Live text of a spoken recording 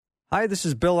Hi, this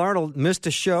is Bill Arnold. Missed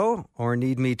a show or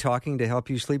need me talking to help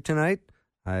you sleep tonight?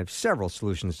 I have several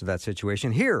solutions to that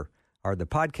situation. Here are the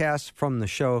podcasts from the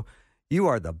show. You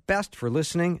are the best for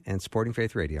listening and supporting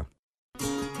Faith Radio.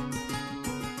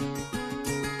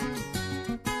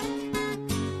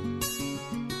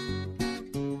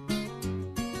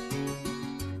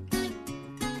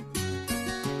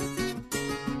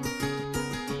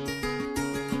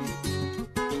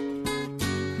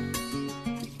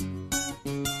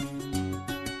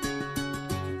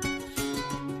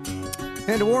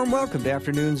 And a warm welcome to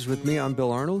Afternoons with me. I'm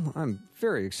Bill Arnold. I'm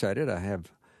very excited. I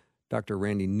have Dr.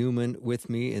 Randy Newman with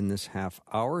me in this half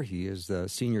hour. He is the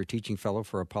Senior Teaching Fellow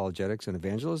for Apologetics and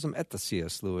Evangelism at the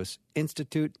C.S. Lewis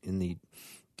Institute in the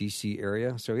D.C.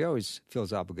 area. So he always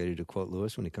feels obligated to quote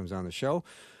Lewis when he comes on the show.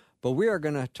 But we are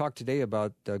going to talk today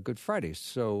about Good Friday.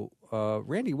 So,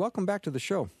 Randy, welcome back to the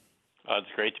show. It's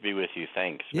great to be with you.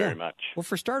 Thanks very much. Well,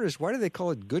 for starters, why do they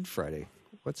call it Good Friday?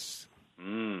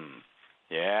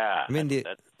 Yeah. I mean,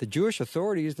 the Jewish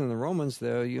authorities and the Romans,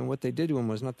 what they did to him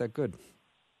was not that good.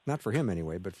 Not for him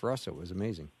anyway, but for us it was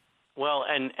amazing. Well,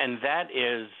 and that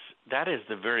is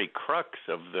the very crux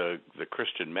of the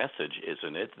Christian message,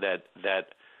 isn't it? That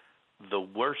the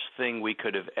worst thing we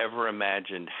could have ever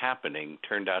imagined happening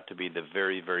turned out to be the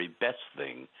very, very best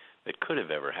thing that could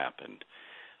have ever happened.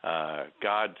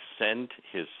 God sent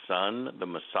his son, the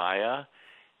Messiah,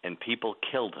 and people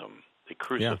killed him. They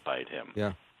crucified him.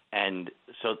 Yeah. And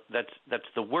so that's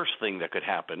the worst thing that could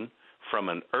happen from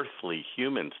an earthly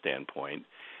human standpoint,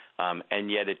 and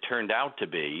yet it turned out to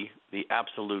be the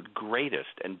absolute greatest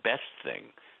and best thing.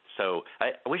 So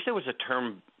I wish there was a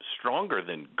term stronger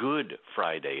than Good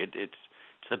Friday. It's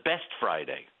the best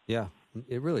Friday. Yeah,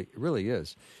 it really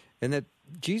is. And that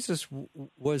Jesus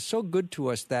was so good to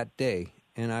us that day,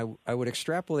 and I would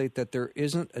extrapolate that there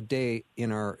isn't a day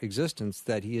in our existence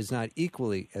that he is not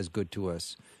equally as good to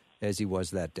us as he was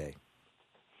that day.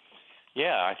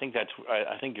 Yeah, I think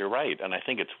you're right, and I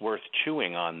think it's worth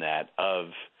chewing on that. Of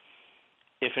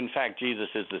if in fact Jesus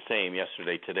is the same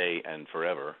yesterday, today, and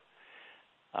forever,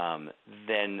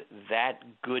 then that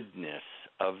goodness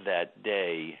of that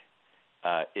day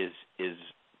is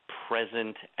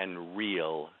present and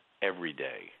real every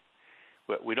day.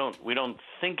 We don't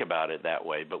think about it that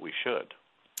way, but we should.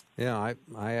 Yeah,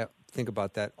 I think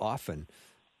about that often.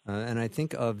 And I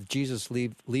think of Jesus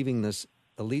leaving this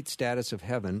elite status of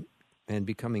heaven and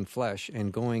becoming flesh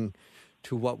and going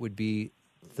to what would be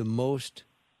the most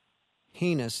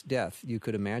heinous death you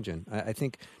could imagine. I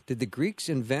think, did the Greeks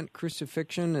invent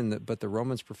crucifixion, but the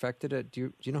Romans perfected it?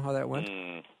 Do you know how that went?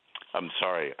 I'm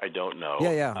sorry, I don't know.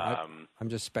 Yeah. I'm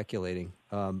just speculating.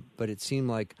 But it seemed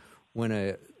like when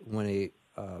a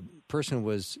person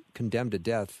was condemned to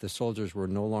death, the soldiers were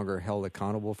no longer held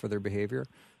accountable for their behavior.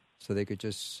 So they could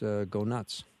just go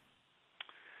nuts.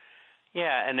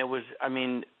 Yeah, and it was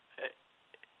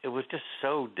just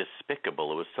so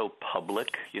despicable. It was so public.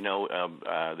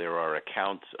 There are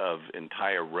accounts of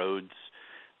entire roads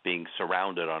being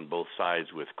surrounded on both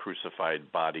sides with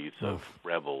crucified bodies of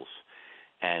rebels.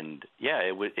 And, yeah,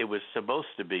 it was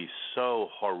supposed to be so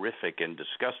horrific and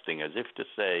disgusting, as if to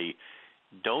say,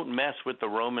 don't mess with the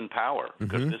Roman power,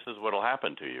 because this is what will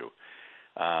happen to you.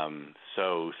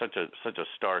 So such a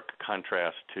stark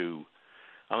contrast to.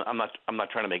 I'm not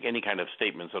trying to make any kind of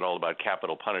statements at all about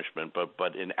capital punishment,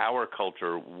 but in our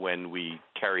culture, when we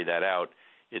carry that out,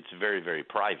 it's very, very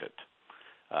private.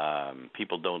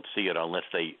 People don't see it unless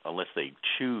they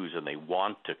choose and they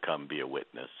want to come be a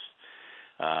witness.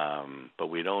 But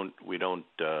we don't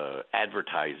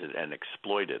advertise it and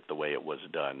exploit it the way it was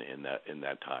done in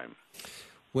that time.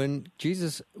 When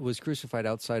Jesus was crucified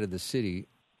outside of the city,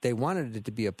 they wanted it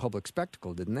to be a public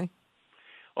spectacle, didn't they?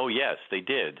 Oh yes, they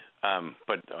did.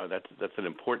 But that's an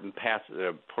important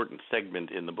segment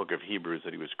in the book of Hebrews,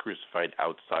 that he was crucified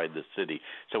outside the city.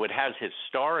 So it has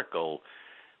historical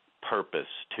purpose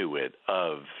to it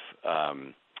of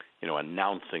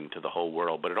announcing to the whole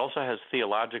world, but it also has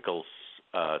theological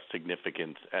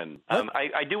significance. And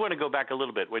I do want to go back a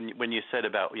little bit when you said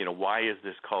about why is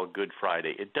this called Good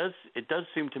Friday. It does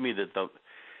seem to me that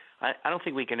I don't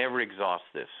think we can ever exhaust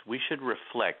this. We should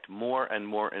reflect more and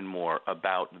more and more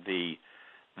about the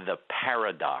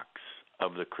paradox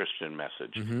of the Christian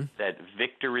message, that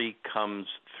victory comes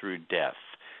through death,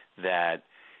 that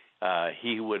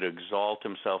he who would exalt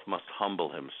himself must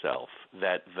humble himself,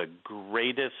 that the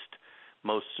greatest,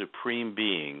 most supreme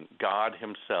being, God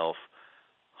himself,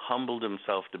 humbled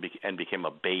himself and became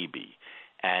a baby,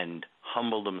 and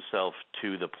humbled himself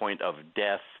to the point of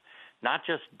death, not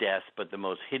just death, but the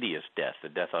most hideous death, the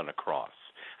death on a cross.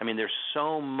 I mean, there's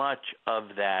so much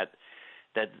of that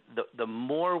that the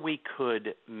more we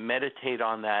could meditate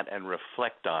on that and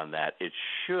reflect on that, it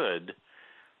should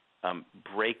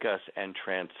break us and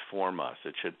transform us.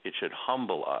 It should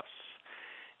humble us.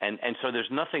 And so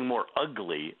there's nothing more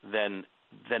ugly than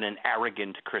an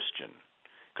arrogant Christian,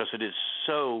 because it is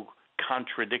so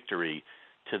contradictory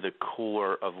to the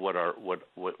core of what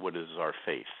is our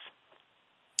faith.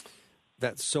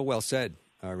 That's so well said,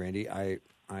 Randy. I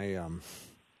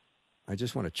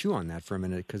just want to chew on that for a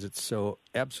minute because it's so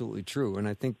absolutely true. And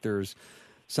I think there's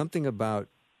something about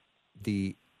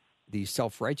the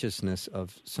self-righteousness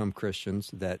of some Christians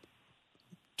that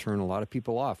turn a lot of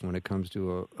people off when it comes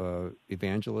to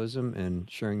evangelism and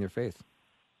sharing their faith.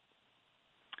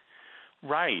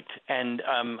 Right. And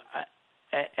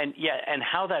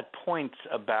how that points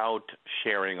about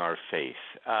sharing our faith.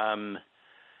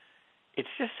 It's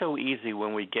just so easy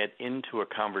when we get into a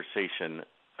conversation.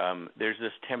 There's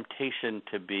this temptation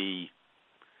to be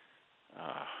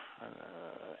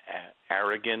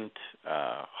arrogant,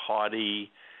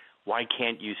 haughty. Why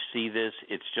can't you see this?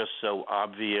 It's just so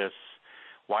obvious.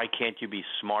 Why can't you be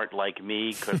smart like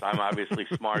me? Because I'm obviously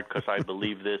smart because I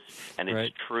believe this and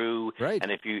it's true. Right.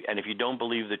 And if you don't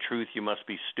believe the truth, you must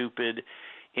be stupid.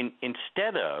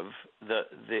 Instead of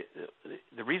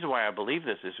the reason why I believe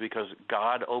this is because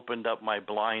God opened up my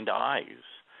blind eyes.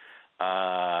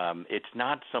 It's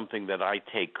not something that I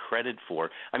take credit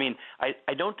for. I mean,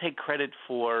 I don't take credit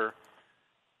for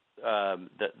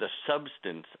the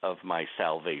substance of my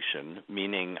salvation,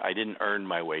 meaning I didn't earn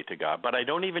my way to God, but I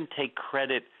don't even take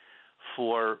credit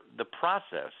for the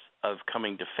process of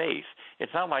coming to faith.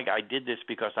 It's not like I did this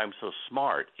because I'm so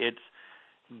smart. It's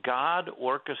God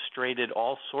orchestrated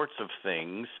all sorts of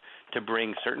things to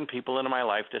bring certain people into my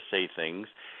life to say things.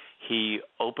 He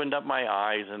opened up my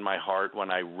eyes and my heart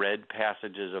when I read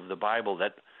passages of the Bible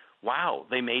that, wow,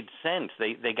 they made sense.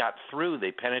 They got through.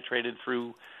 They penetrated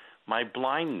through my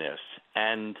blindness.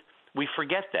 And we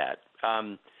forget that.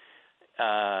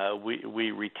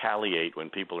 We retaliate when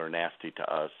people are nasty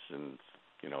to us and,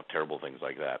 terrible things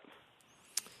like that.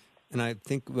 And I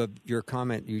think of your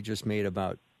comment you just made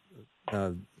about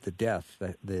the death,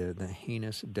 the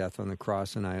heinous death on the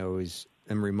cross, and I always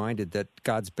am reminded that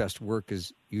God's best work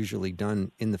is usually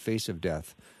done in the face of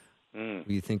death.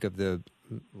 You think of the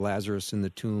Lazarus in the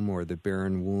tomb or the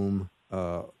barren womb,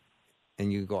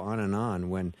 and you go on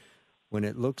when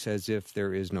it looks as if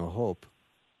there is no hope,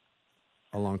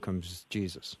 along comes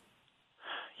Jesus.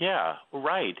 Yeah,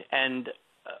 right. And,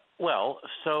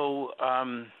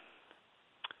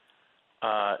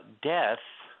 death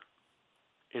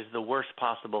is the worst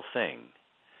possible thing.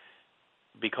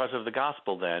 Because of the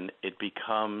gospel, then, it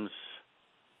becomes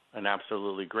an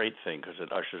absolutely great thing because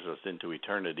it ushers us into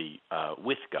eternity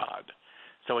with God.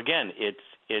 So again,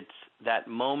 it's that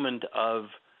moment of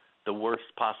the worst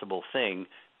possible thing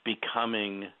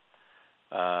becoming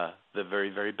the very,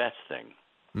 very best thing.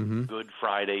 Mm-hmm. Good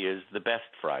Friday is the best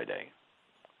Friday.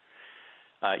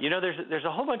 There's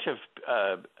a whole bunch of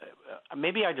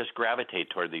maybe I just gravitate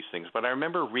toward these things, but I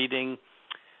remember reading.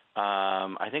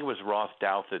 I think it was Ross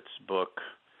Douthat's book,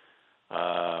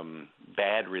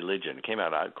 Bad Religion. It came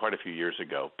out quite a few years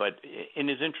ago. But in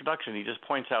his introduction, he just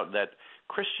points out that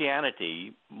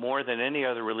Christianity, more than any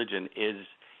other religion,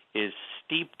 is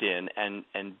steeped in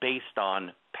and based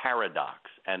on paradox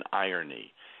and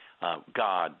irony.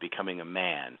 God becoming a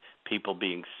man, people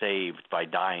being saved by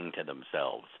dying to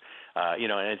themselves. And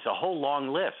it's a whole long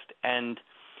list. And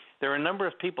there are a number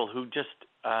of people who just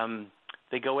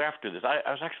they go after this. I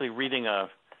was actually reading a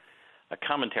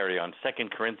commentary on 2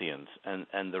 Corinthians,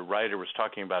 and the writer was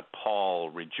talking about Paul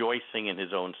rejoicing in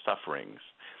his own sufferings.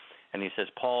 And he says,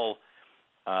 Paul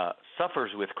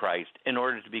suffers with Christ in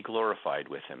order to be glorified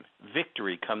with him.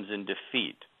 Victory comes in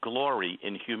defeat, glory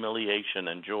in humiliation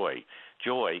and joy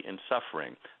in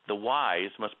suffering. The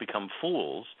wise must become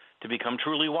fools to become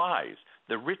truly wise.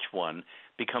 The rich one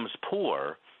becomes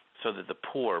poor so that the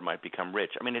poor might become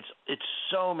rich. I mean, it's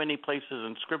so many places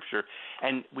in Scripture,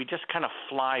 and we just kind of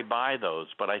fly by those,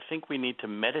 but I think we need to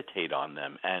meditate on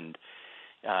them and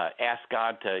ask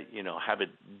God to, have it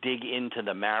dig into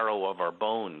the marrow of our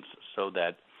bones so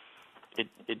that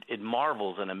it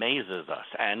marvels and amazes us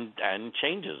and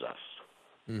changes us.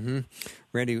 Mm-hmm.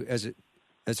 Randy, as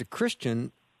a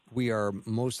Christian, we are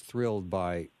most thrilled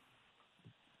by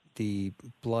the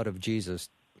blood of Jesus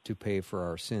to pay for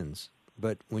our sins.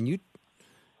 But when you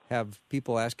have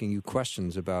people asking you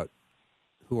questions about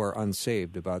who are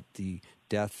unsaved, about the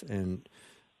death and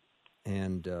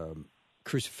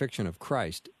crucifixion of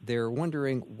Christ, they're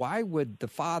wondering, why would the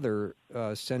Father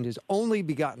send his only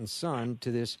begotten Son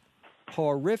to this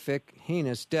horrific,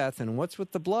 heinous death, and what's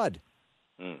with the blood?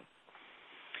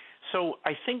 So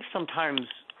I think sometimes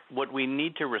what we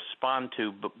need to respond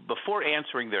to before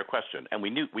answering their question, and we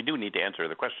do need to answer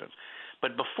the questions,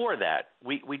 but before that,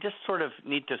 we just sort of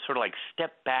need to sort of like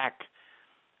step back.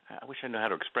 I wish I knew how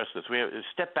to express this. We have to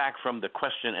step back from the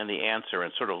question and the answer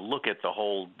and sort of look at the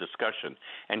whole discussion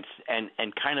and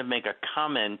kind of make a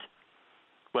comment.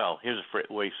 Well, here's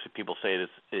a way people say this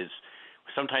is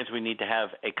sometimes we need to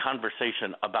have a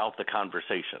conversation about the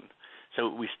conversation. So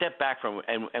we step back from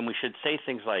and we should say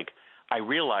things like, I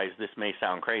realize this may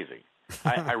sound crazy.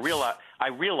 I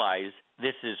realize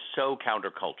this is so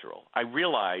countercultural. I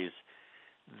realize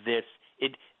this.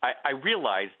 I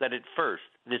realize that at first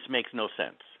this makes no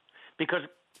sense because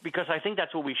I think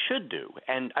that's what we should do.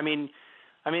 And I mean,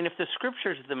 if the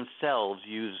scriptures themselves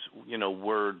use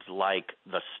words like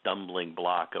the stumbling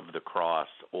block of the cross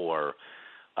or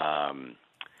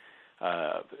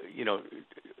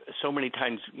so many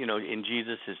times, in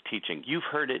Jesus' teaching, you've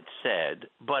heard it said,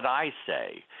 but I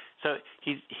say. So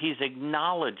he's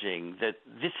acknowledging that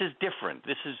this is different.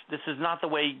 This is not the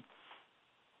way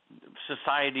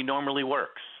society normally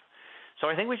works. So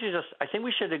I think we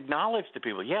should acknowledge to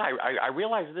people, I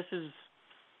realize this is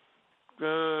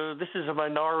a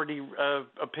minority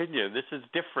opinion. This is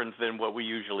different than what we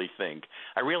usually think.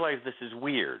 I realize this is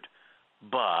weird,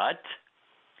 but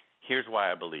here's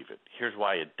why I believe it. Here's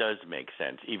why it does make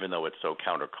sense, even though it's so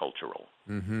countercultural.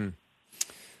 Mm-hmm.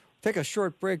 Take a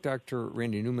short break. Dr.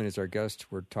 Randy Newman is our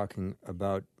guest. We're talking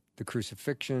about the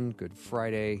crucifixion, Good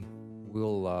Friday.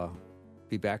 We'll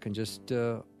be back in just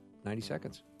 90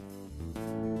 seconds.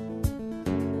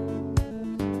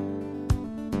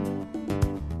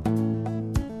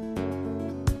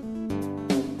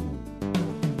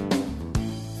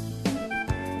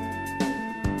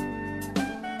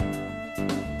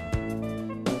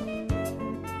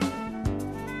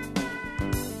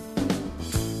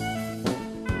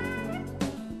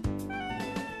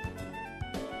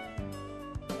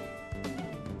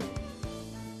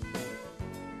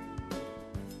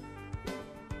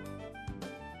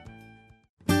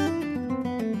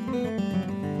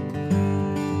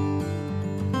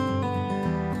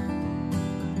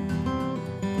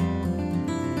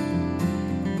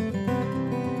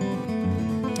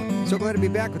 So glad to be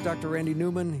back with Dr. Randy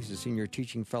Newman. He's a senior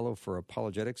teaching fellow for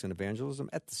apologetics and evangelism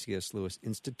at the C.S. Lewis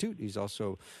Institute. He's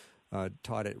also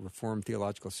taught at Reformed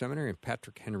Theological Seminary and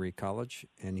Patrick Henry College,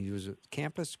 and he was at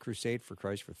Campus Crusade for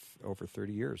Christ for over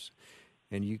 30 years.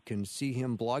 And you can see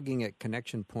him blogging at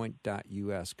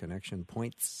connectionpoint.us,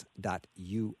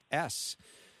 connectionpoints.us.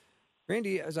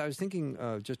 Randy, as I was thinking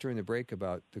just during the break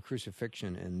about the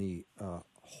crucifixion and the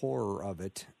horror of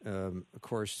it, of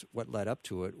course, what led up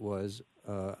to it was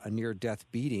a near-death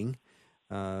beating.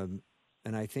 And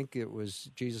I think it was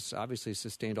Jesus obviously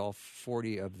sustained all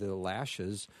 40 of the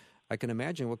lashes. I can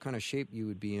imagine what kind of shape you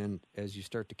would be in as you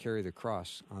start to carry the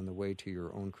cross on the way to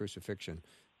your own crucifixion.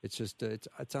 It's just,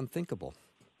 it's unthinkable.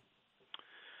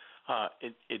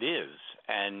 It is.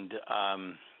 And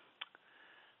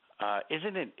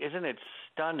isn't it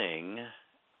stunning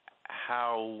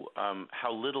how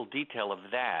little detail of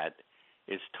that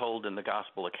is told in the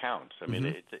gospel accounts? I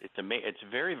mean, it's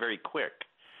very, very quick.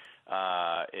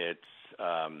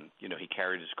 He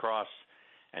carried his cross,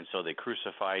 and so they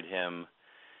crucified him.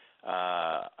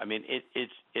 I mean,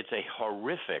 it's a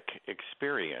horrific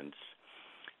experience,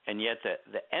 and yet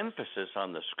the emphasis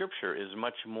on the scripture is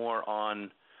much more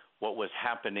on what was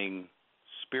happening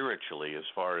spiritually as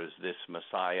far as this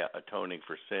Messiah atoning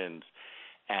for sins,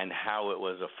 and how it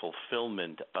was a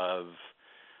fulfillment of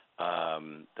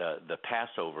the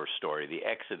Passover story, the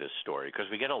Exodus story, because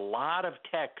we get a lot of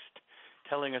text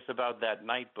telling us about that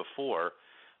night before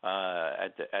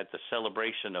at the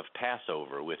celebration of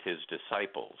Passover with his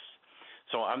disciples.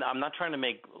 So I'm not trying to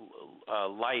make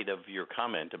light of your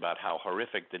comment about how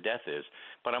horrific the death is,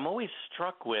 but I'm always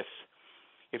struck with,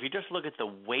 if you just look at the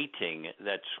weighting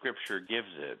that Scripture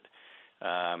gives it,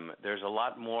 there's a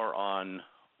lot more on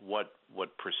what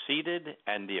preceded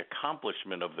and the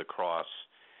accomplishment of the cross,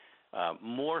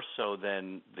 more so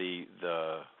than the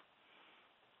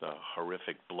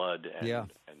horrific blood and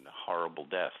horrible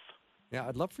death. Yeah,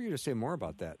 I'd love for you to say more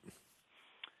about that.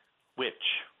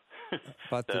 Which?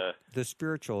 About the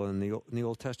spiritual and the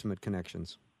Old Testament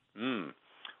connections.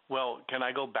 Well, can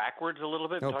I go backwards a little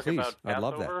bit and talk please. about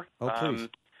Passover? I'd love that. Please.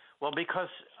 Well, because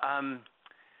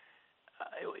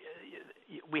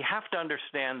we have to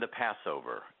understand the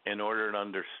Passover in order to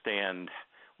understand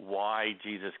why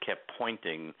Jesus kept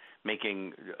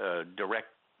making direct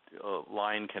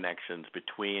line connections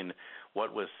between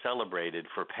what was celebrated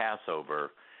for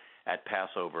Passover at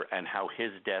Passover and how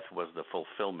his death was the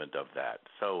fulfillment of that.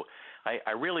 So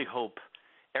I really hope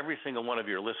every single one of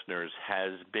your listeners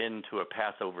has been to a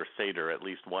Passover Seder at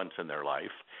least once in their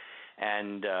life,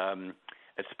 and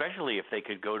especially if they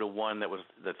could go to one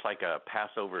that's like a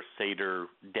Passover Seder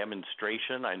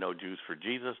demonstration. I know Jews for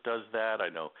Jesus does that. I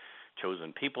know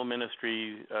Chosen People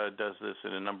Ministry does this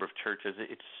in a number of churches.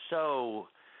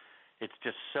 It's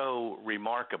just so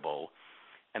remarkable,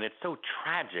 and it's so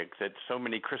tragic that so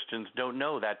many Christians don't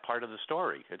know that part of the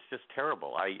story. It's just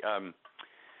terrible.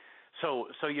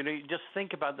 So you just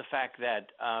think about the fact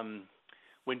that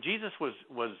when Jesus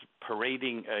was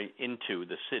parading into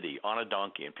the city on a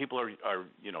donkey, and people are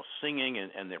singing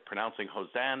and they're pronouncing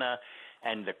Hosanna,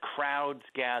 and the crowds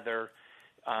gather.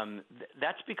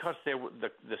 That's because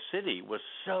the city was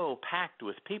so packed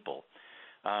with people.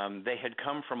 They had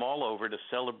come from all over to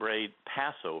celebrate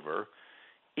Passover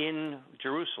in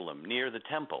Jerusalem near the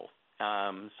temple.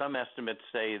 Some estimates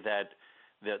say that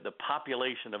the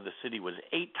population of the city was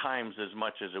 8 times as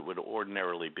much as it would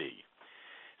ordinarily be.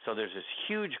 So there's this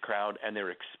huge crowd, and they're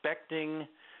expecting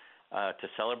to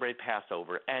celebrate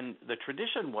Passover. And the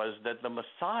tradition was that the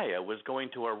Messiah was going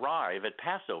to arrive at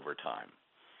Passover time.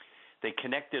 They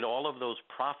connected all of those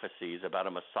prophecies about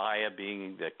a Messiah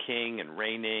being the king and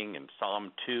reigning, and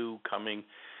Psalm 2 coming,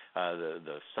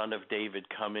 the son of David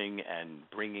coming and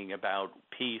bringing about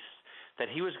peace, that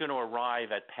he was going to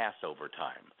arrive at Passover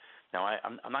time. Now,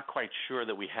 I'm not quite sure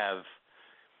that we have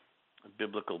a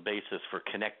biblical basis for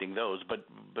connecting those, but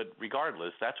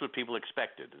regardless, that's what people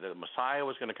expected. The Messiah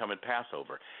was going to come at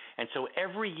Passover. And so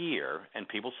every year, and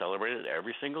people celebrated it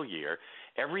every single year,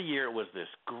 every year it was this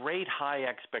great high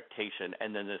expectation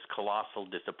and then this colossal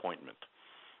disappointment.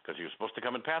 Because he was supposed to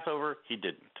come at Passover, he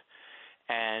didn't.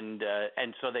 And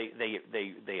so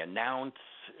they announce,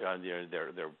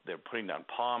 they're putting down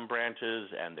palm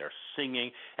branches, and they're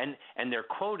singing, and they're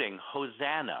quoting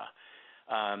Hosanna.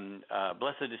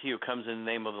 Blessed is he who comes in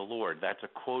the name of the Lord. That's a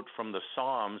quote from the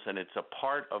Psalms, and it's a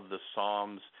part of the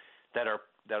Psalms that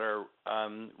are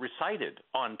recited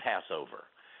on Passover.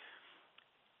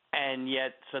 And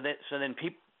yet, so then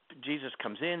Jesus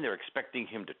comes in. They're expecting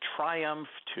him to triumph,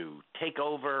 to take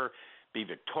over, be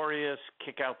victorious,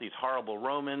 kick out these horrible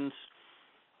Romans,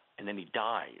 and then he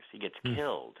dies. He gets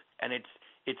killed, and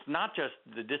it's not just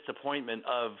the disappointment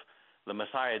of the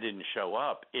Messiah didn't show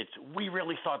up. It's we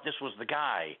really thought this was the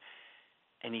guy,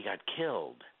 and he got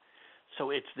killed.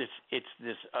 So it's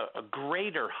a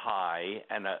greater high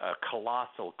and a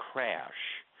colossal crash.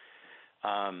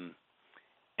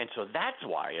 And so that's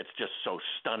why it's just so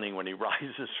stunning when he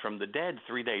rises from the dead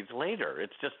 3 days later.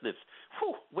 It's just this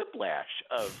whiplash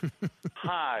of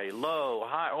high, low,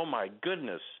 high. Oh my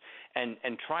goodness! And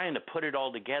trying to put it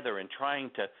all together and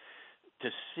trying to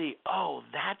see. Oh,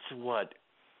 that's what.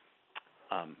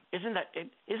 Isn't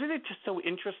it just so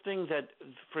interesting that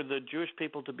for the Jewish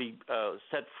people to be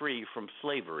set free from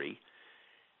slavery,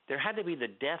 there had to be the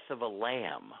death of a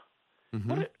lamb?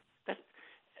 Mm-hmm.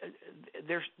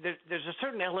 There's a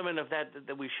certain element of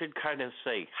that we should kind of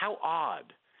say, how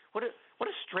odd. What a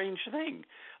strange thing.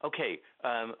 Okay,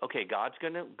 God's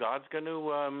gonna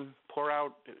pour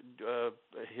out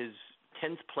his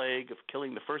 10th plague of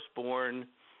killing the firstborn.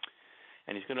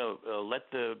 And he's going to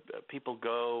let the people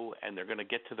go, and they're going to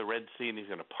get to the Red Sea, and he's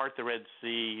going to part the Red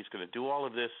Sea. He's going to do all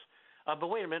of this. But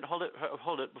wait a minute, hold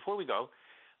it. Before we go,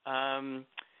 you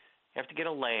have to get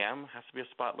a lamb. It has to be a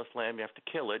spotless lamb. You have to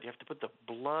kill it. You have to put the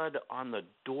blood on the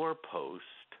doorposts,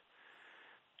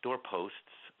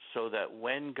 so that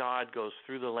when God goes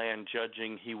through the land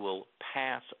judging, he will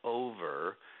pass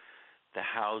over the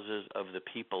houses of the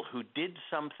people who did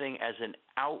something as an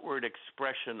outward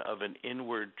expression of an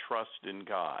inward trust in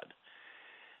God.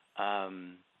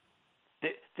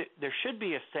 There should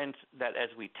be a sense that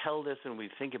as we tell this and we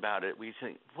think about it, we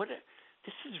think,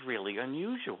 this is really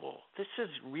unusual. This is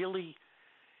really,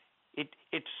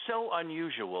 it's so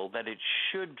unusual that it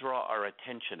should draw our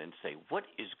attention and say, what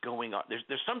is going on?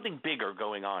 There's something bigger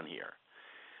going on here.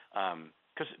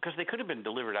 Because they could have been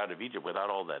delivered out of Egypt without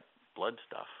all that blood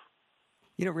stuff.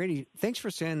 Randy, thanks for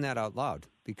saying that out loud,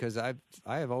 because I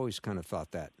have always kind of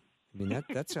thought that. I mean,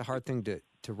 that's a hard thing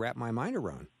to wrap my mind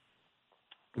around.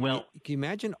 Well, can you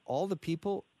imagine all the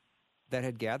people that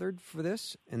had gathered for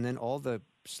this, and then all the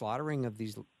slaughtering of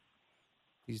these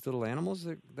little animals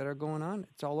that are going on?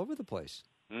 It's all over the place.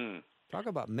 Talk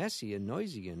about messy and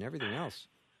noisy and everything else.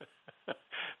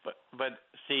 but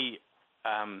see,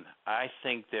 I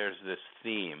think there's this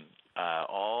theme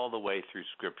all the way through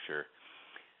Scripture,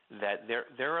 that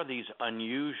there are these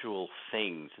unusual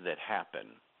things that happen,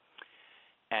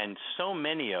 and so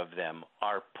many of them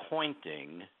are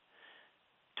pointing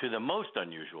to the most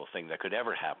unusual thing that could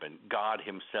ever happen, God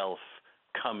himself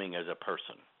coming as a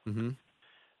person. Mm-hmm.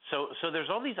 So there's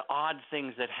all these odd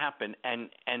things that happen,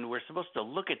 and we're supposed to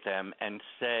look at them and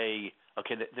say,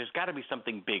 okay, there's got to be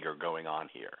something bigger going on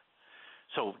here.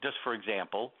 So just for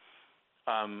example,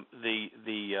 the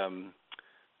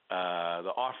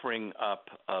offering up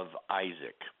of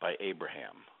Isaac by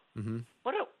Abraham. Mm-hmm.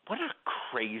 What a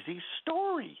crazy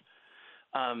story.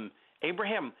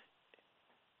 Abraham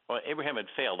had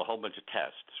failed a whole bunch of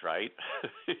tests, right?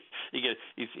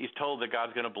 He's told that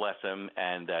God's going to bless him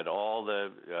and that all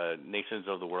the nations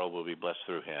of the world will be blessed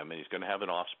through him, and he's going to have an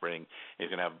offspring. He's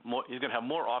going to have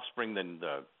more offspring than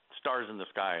the stars in the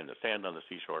sky and the sand on the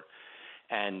seashore.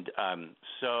 And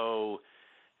so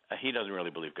he doesn't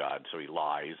really believe God, so he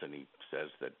lies, and he says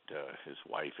that his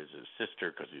wife is his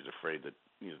sister because he's afraid that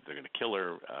they're going to kill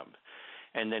her.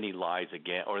 And then he lies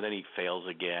again, or then he fails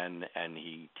again, and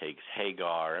he takes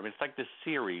Hagar. I mean, it's like this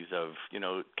series of,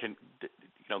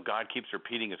 God keeps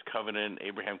repeating his covenant.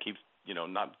 Abraham keeps,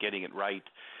 not getting it right.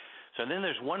 So then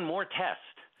there's one more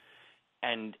test,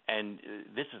 and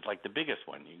this is like the biggest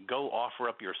one. You go offer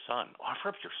up your son. Offer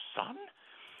up your son?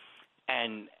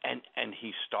 And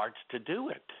he starts to do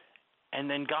it. And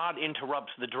then God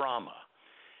interrupts the drama.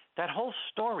 That whole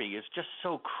story is just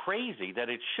so crazy that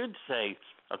it should say,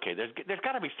 okay, there's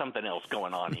got to be something else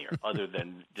going on here other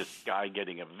than this guy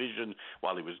getting a vision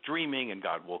while he was dreaming and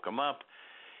God woke him up.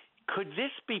 Could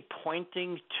this be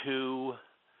pointing to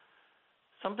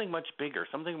something much bigger,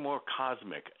 something more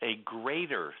cosmic, a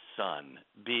greater son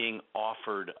being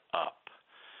offered up?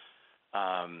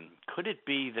 Could it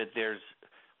be that there's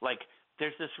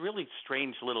this really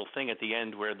strange little thing at the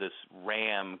end where this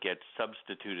ram gets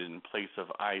substituted in place of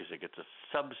Isaac? It's a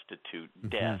substitute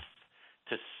death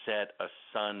to set a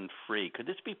son free. Could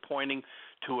this be pointing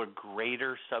to a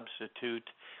greater substitute?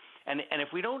 And if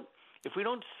we don't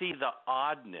see the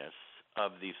oddness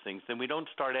of these things, then we don't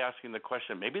start asking the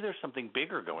question, maybe there's something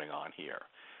bigger going on here.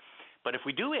 But if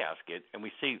we do ask it and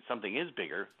we see something is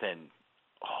bigger, then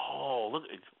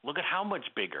look at how much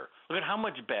bigger. Look at how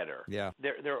much better. Yeah.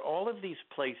 There are all of these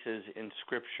places in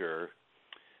Scripture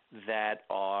that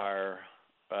are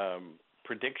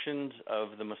predictions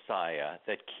of the Messiah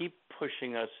that keep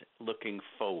pushing us looking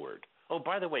forward. Oh,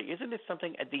 by the way, isn't it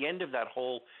something at the end of that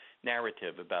whole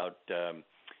narrative about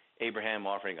Abraham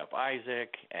offering up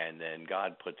Isaac, and then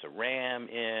God puts a ram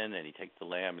in, and he takes the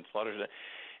lamb and slaughters it?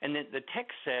 And then the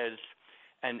text says,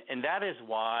 and that is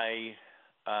why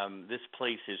this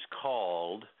place is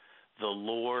called the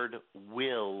Lord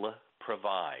will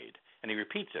provide. And he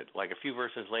repeats it like a few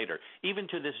verses later. Even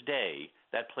to this day,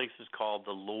 that place is called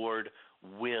the Lord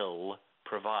will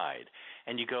provide.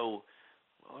 And you go,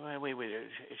 wait,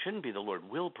 it shouldn't be the Lord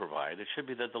will provide. It should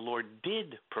be that the Lord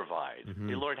did provide. Mm-hmm.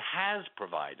 The Lord has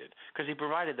provided because he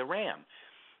provided the ram.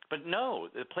 But no,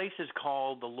 the place is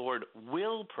called the Lord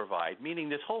will provide, meaning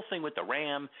this whole thing with the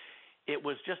ram, it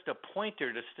was just a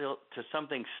pointer to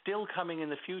something still coming in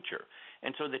the future.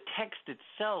 And so the text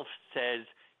itself says,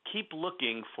 keep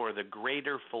looking for the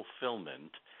greater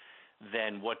fulfillment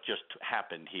than what just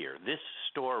happened here. This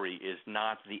story is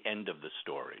not the end of the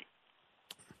story.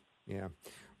 Yeah.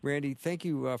 Randy, thank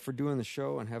you for doing the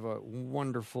show, and have a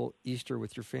wonderful Easter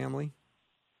with your family.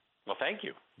 Well, thank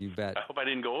you. You bet. I hope I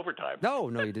didn't go overtime. No,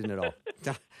 you didn't at all.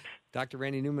 Dr.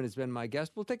 Randy Newman has been my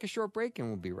guest. We'll take a short break, and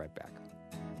we'll be right back.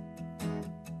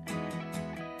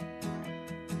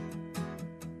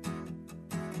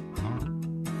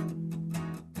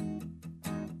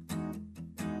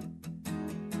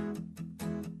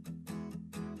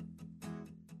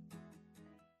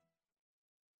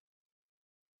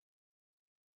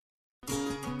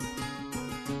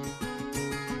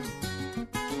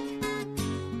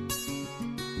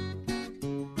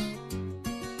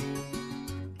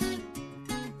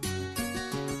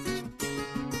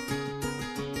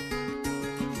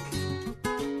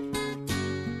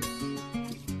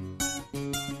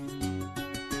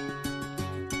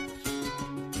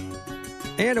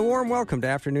 And a warm welcome to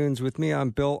Afternoons with me.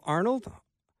 I'm Bill Arnold,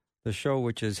 the show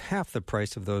which is half the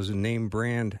price of those name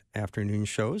brand afternoon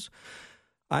shows.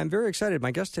 I'm very excited. My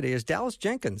guest today is Dallas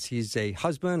Jenkins. He's a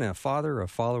husband, a father, a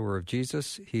follower of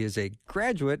Jesus. He is a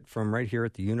graduate from right here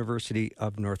at the University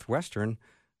of Northwestern,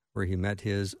 where he met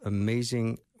his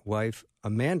amazing wife,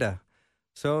 Amanda.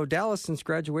 So, Dallas, since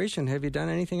graduation, have you done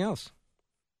anything else?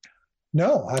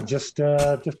 No, I've just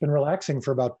been relaxing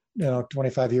for about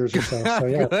 25 years or so. So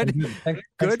yeah, good.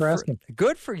 Thanks for asking.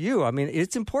 Good for you. I mean,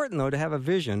 it's important though to have a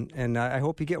vision, and I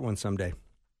hope you get one someday.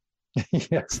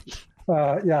 Yes.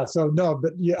 Yeah. So no,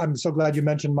 but yeah, I'm so glad you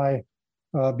mentioned my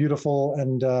beautiful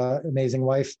and amazing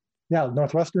wife. Yeah,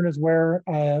 Northwestern is where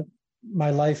my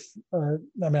life.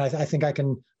 I think I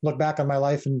can look back on my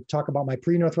life and talk about my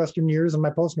pre-Northwestern years and my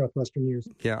post-Northwestern years.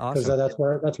 Yeah, because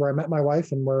awesome. that's where I met my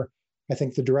wife, and where I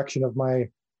think the direction of my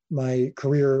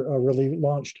career really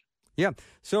launched. Yeah.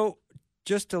 So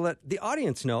just to let the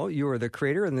audience know, you are the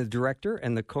creator and the director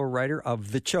and the co-writer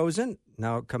of The Chosen,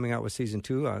 now coming out with season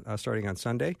 2, starting on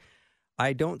Sunday.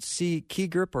 I don't see Key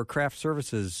Grip or Craft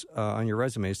Services on your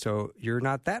resume, so you're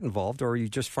not that involved, or you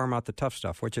just farm out the tough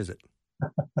stuff. Which is it?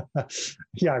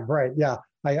 Yeah, right. Yeah,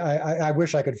 I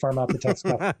wish I could farm out the tough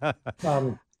stuff.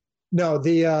 No,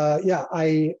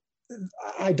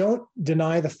 I don't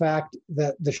deny the fact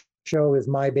that the show is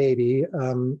my baby,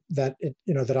 that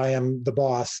I am the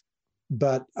boss,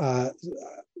 but I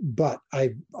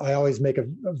always make a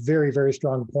very, very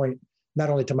strong point, not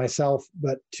only to myself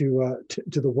but to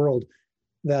the world,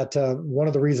 that one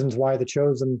of the reasons why The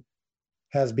Chosen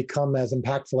has become as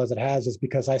impactful as it has is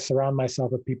because I surround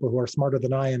myself with people who are smarter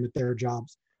than I am at their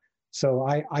jobs. So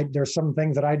there's some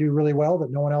things that I do really well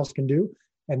that no one else can do,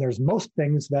 and there's most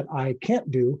things that I can't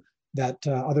do that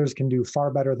others can do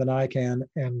far better than I can.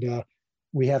 And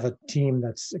we have a team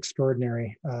that's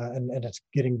extraordinary, and it's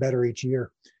getting better each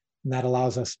year. And that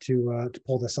allows us to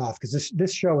pull this off, because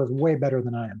this show is way better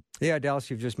than I am. Yeah, Dallas,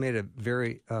 you've just made a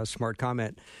very smart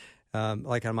comment.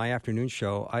 Like on my afternoon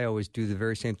show, I always do the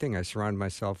very same thing. I surround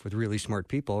myself with really smart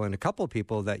people, and a couple of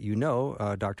people that you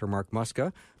know, Dr. Mark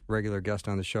Muska, regular guest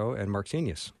on the show, and Mark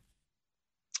Senius.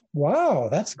 Wow,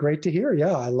 that's great to hear.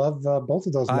 Yeah, I love both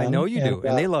of those men. I know you do,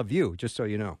 and they love you, just so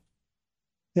you know.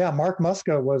 Yeah, Mark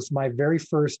Muska was my very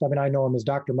first, I know him as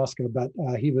Dr. Muska, but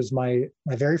he was my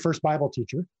very first Bible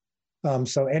teacher.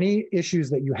 So any issues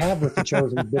that you have with The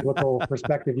Chosen biblical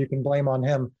perspective, you can blame on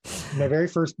him. My very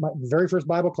first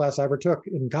Bible class I ever took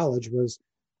in college was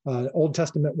Old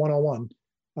Testament 101,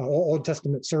 Old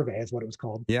Testament survey is what it was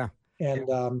called. Yeah.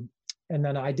 And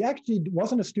then I actually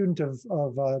wasn't a student of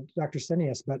Dr.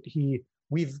 Senius, but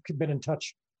we've been in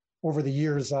touch over the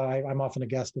years. I'm often a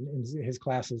guest in his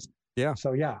classes. Yeah.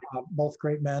 So yeah, both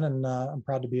great men, and I'm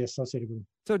proud to be associated with them.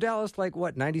 So Dallas,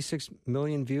 96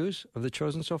 million views of The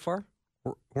Chosen so far?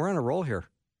 We're on a roll here.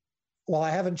 Well,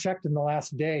 I haven't checked in the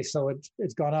last day, so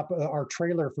it's gone up. Our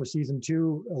trailer for season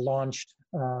 2 launched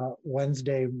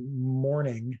Wednesday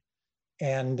morning,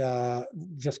 and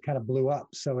just kind of blew up.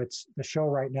 So the show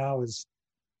right now is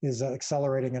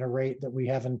accelerating at a rate that we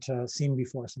haven't seen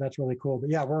before. So that's really cool. But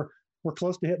yeah, we're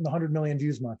close to hitting the 100 million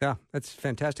views mark. Yeah, that's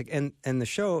fantastic. And the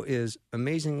show is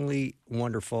amazingly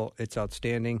wonderful. It's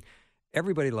outstanding.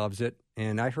 Everybody loves it.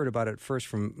 And I heard about it first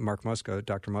from Mark Muska,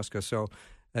 Dr. Muska. So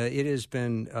it has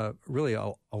been really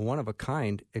a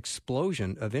one-of-a-kind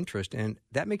explosion of interest. And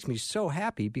that makes me so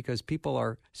happy, because people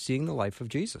are seeing the life of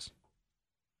Jesus.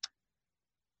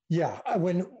 Yeah.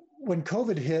 When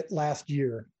COVID hit last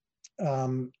year,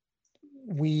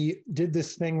 we did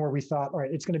this thing where we thought, all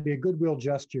right, it's going to be a goodwill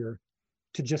gesture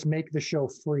to just make the show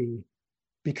free,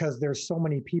 because there's so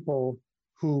many people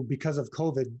who, because of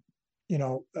COVID, and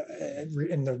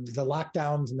the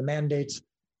lockdowns and the mandates,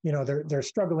 they're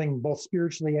struggling both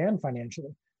spiritually and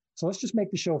financially. So let's just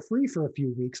make the show free for a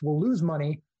few weeks. We'll lose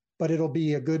money, but it'll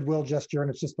be a goodwill gesture,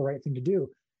 and it's just the right thing to do.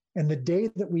 And the day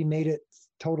that we made it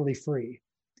totally free,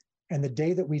 and the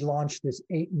day that we launched this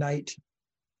 8-night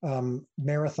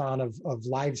marathon of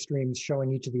live streams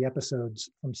showing each of the episodes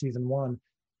from season 1,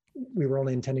 we were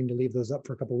only intending to leave those up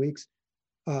for a couple of weeks.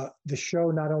 The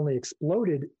show not only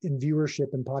exploded in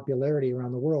viewership and popularity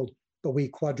around the world, but we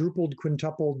quadrupled,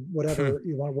 quintupled, whatever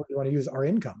you want to use, our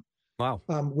income. Wow.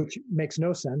 Which makes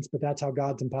no sense, but that's how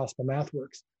God's impossible math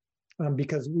works.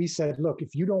 Because we said, look,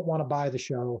 if you don't want to buy the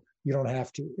show, you don't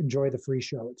have to. Enjoy the free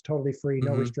show. It's totally free,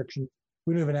 no restrictions.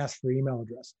 We don't even ask for email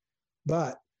address.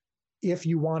 But if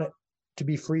you want it to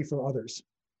be free for others,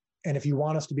 and if you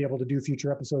want us to be able to do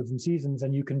future episodes and seasons,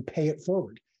 then you can pay it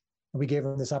forward. And we gave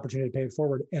them this opportunity to pay it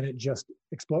forward, and it just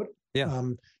exploded. Yeah.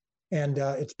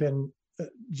 It's been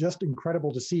just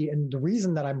incredible to see. And the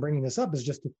reason that I'm bringing this up is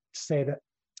just to say that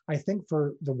I think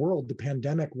for the world, the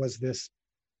pandemic was this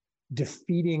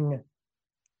defeating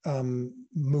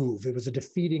move. It was a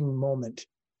defeating moment.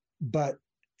 But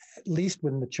at least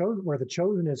where the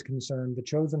Chosen is concerned, the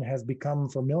Chosen has become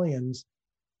for millions,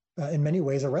 in many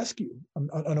ways, a rescue,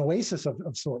 an oasis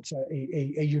of sorts,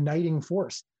 a uniting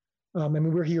force.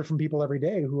 We're hearing from people every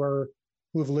day who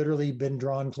have literally been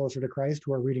drawn closer to Christ,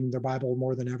 who are reading their Bible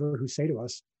more than ever, who say to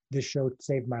us, this show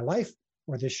saved my life,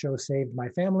 or this show saved my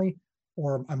family,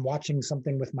 or I'm watching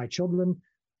something with my children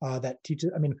that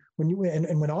teaches.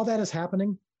 When all that is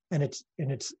happening, and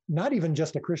it's not even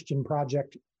just a Christian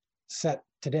project set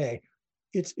today,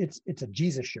 it's a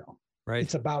Jesus show. Right.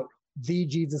 It's about the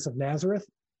Jesus of Nazareth.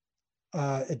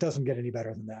 it doesn't get any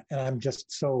better than that. And I'm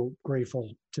just so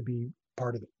grateful to be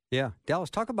part of it. Yeah. Dallas,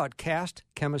 talk about cast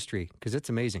chemistry, because it's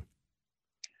amazing.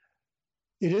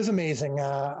 It is amazing.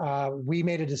 We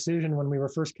made a decision when we were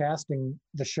first casting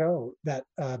the show that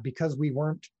because we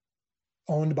weren't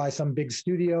owned by some big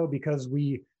studio, because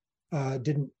we we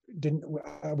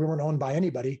weren't owned by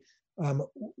anybody,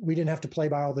 we didn't have to play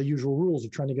by all the usual rules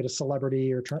of trying to get a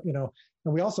celebrity or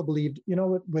and we also believed,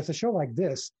 with a show like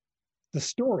this, the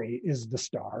story is the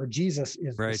star. Jesus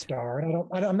is the star.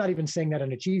 And I'm not even saying that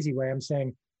in a cheesy way. I'm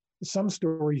saying some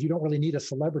stories you don't really need a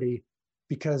celebrity,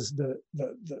 because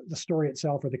the story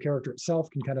itself or the character itself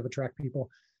can kind of attract people.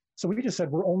 So we just said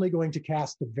we're only going to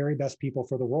cast the very best people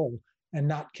for the role and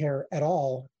not care at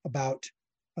all about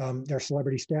their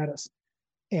celebrity status.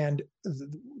 And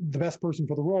the best person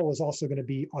for the role is also going to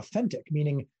be authentic,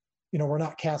 meaning, we're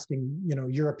not casting,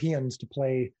 Europeans to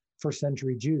play first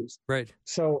century Jews. Right.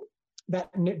 So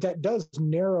that does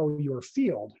narrow your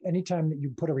field. Anytime that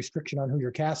you put a restriction on who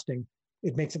you're casting,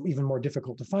 it makes it even more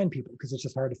difficult to find people, because it's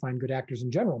just hard to find good actors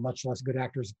in general, much less good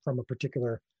actors from a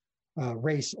particular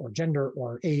race or gender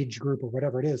or age group or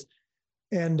whatever it is.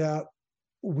 And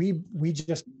we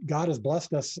just, God has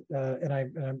blessed us. And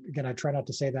I try not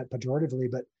to say that pejoratively,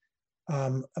 but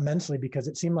immensely, because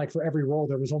it seemed like for every role,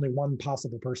 there was only one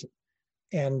possible person.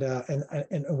 And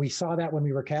we saw that when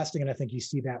we were casting. And I think you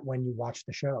see that when you watch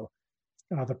the show.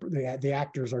 The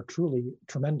actors are truly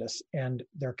tremendous, and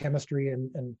their chemistry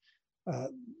and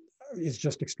is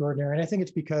just extraordinary. And I think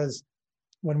it's because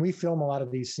when we film a lot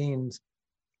of these scenes,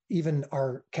 even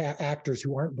our actors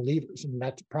who aren't believers, and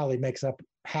that probably makes up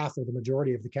half of the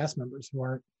majority of the cast members who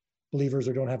aren't believers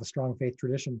or don't have a strong faith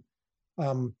tradition,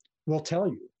 will tell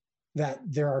you that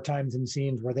there are times in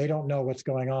scenes where they don't know what's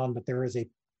going on, but there is a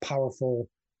powerful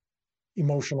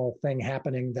emotional thing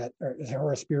happening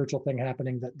or a spiritual thing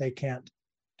happening that they can't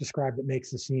describe, that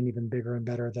makes the scene even bigger and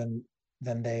better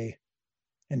than they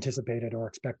anticipated or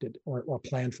expected or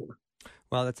planned for.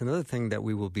 Well, that's another thing that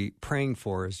we will be praying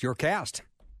for, is your cast,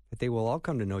 that they will all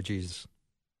come to know Jesus.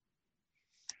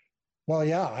 Well,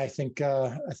 yeah, I think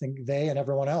they and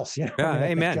everyone else. Yeah,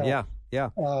 amen. Yeah.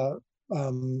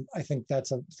 I think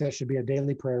that should be a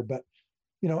daily prayer. But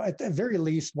at the very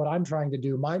least, what I'm trying to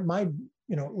do, my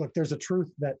look, there's a truth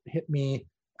that hit me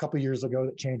a couple of years ago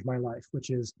that changed my life, which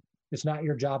is it's not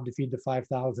your job to feed the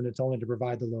 5,000. It's only to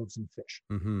provide the loaves and fish.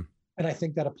 Mm-hmm. And I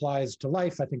think that applies to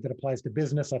life. I think that applies to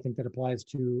business. I think that applies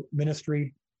to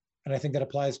ministry. And I think that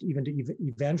applies even to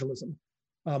evangelism.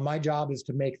 My job is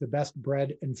to make the best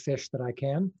bread and fish that I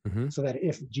can, so that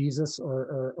if Jesus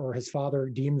or his Father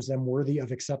deems them worthy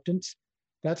of acceptance,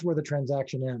 that's where the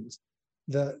transaction ends.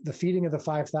 The feeding of the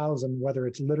 5,000, whether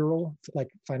it's literal, like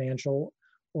financial,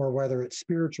 or whether it's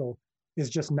spiritual, is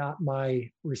just not my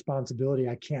responsibility.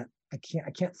 I can't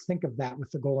think of that with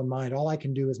the goal in mind. All I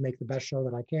can do is make the best show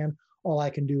that I can. All I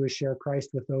can do is share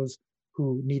Christ with those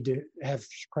who need to have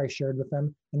Christ shared with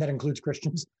them, and that includes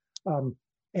Christians.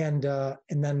 And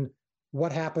then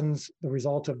what happens, the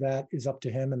result of that is up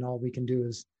to him, and all we can do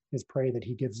is pray that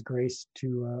he gives grace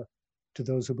to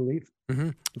those who believe. Mm-hmm.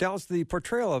 Dallas, the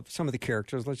portrayal of some of the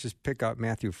characters, let's just pick out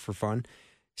Matthew for fun,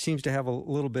 seems to have a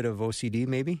little bit of OCD,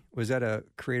 maybe. Was that a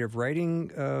creative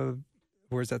writing,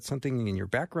 or is that something in your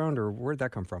background, or where'd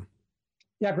that come from?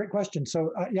 Yeah, great question.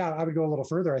 So, I would go a little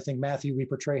further. I think Matthew, we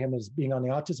portray him as being on the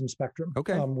autism spectrum,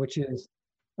 which is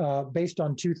based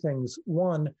on two things.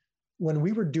 One, when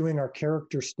we were doing our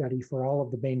character study for all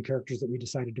of the main characters that we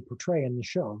decided to portray in the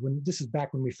show, this is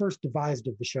back when we first devised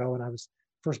of the show, and I was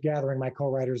first gathering my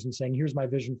co-writers and saying, here's my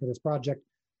vision for this project.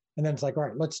 And then it's like, all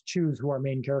right, let's choose who our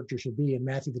main character should be. And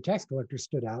Matthew, the tax collector,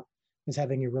 stood out as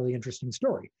having a really interesting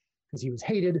story, because he was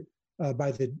hated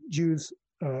by the Jews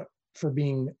for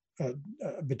being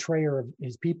a betrayer of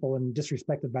his people and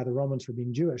disrespected by the Romans for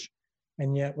being Jewish.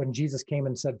 And yet when Jesus came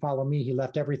and said, follow me, he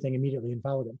left everything immediately and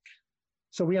followed him.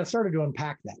 So we started to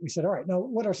unpack that. We said, all right, now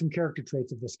what are some character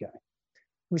traits of this guy?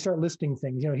 We start listing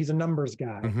things. He's a numbers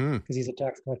guy because he's a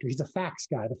tax collector. He's a facts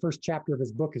guy. The first chapter of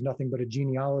his book is nothing but a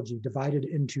genealogy divided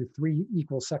into 3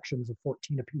 equal sections of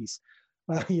 14 apiece.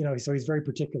 So he's very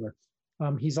particular.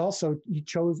 He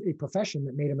chose a profession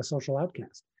that made him a social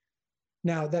outcast.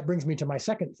 Now that brings me to my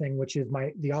second thing, which is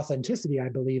the authenticity I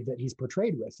believe that he's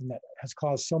portrayed with, and that has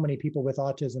caused so many people with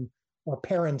autism or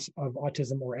parents of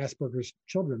autism or Asperger's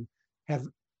children have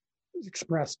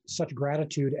expressed such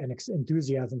gratitude and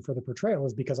enthusiasm for the portrayal,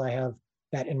 is because I have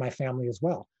that in my family as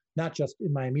well. Not just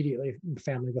in my immediate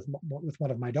family with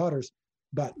one of my daughters,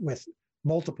 but with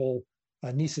multiple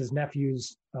nieces,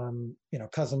 nephews,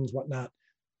 cousins, whatnot.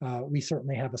 We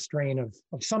certainly have a strain of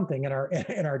something in our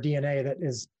DNA that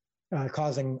is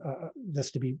causing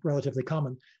this to be relatively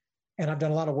common. And I've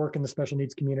done a lot of work in the special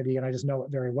needs community, and I just know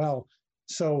it very well.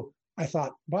 So I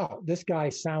thought, wow, this guy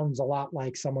sounds a lot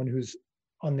like someone who's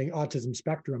on the autism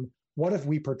spectrum. What if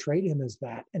we portrayed him as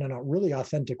that in a really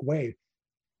authentic way?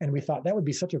 And we thought that would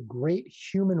be such a great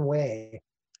human way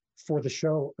for the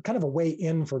show, kind of a way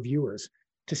in for viewers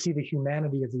to see the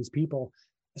humanity of these people.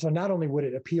 So not only would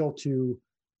it appeal to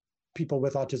people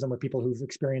with autism or people who've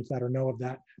experienced that or know of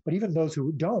that, but even those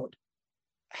who don't,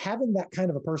 having that kind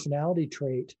of a personality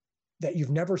trait that you've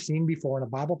never seen before in a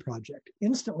Bible project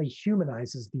instantly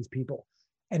humanizes these people.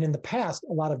 And in the past,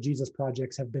 a lot of Jesus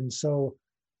projects have been so,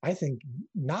 I think,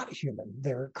 not human.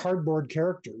 They're cardboard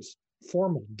characters,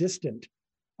 formal, distant,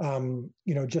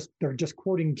 they're just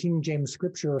quoting King James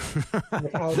scripture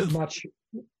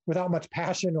without much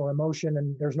passion or emotion,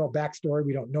 and there's no backstory.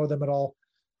 We don't know them at all.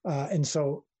 And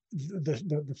so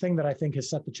the thing that I think has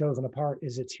set The Chosen apart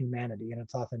is its humanity and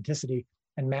its authenticity.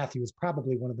 And Matthew is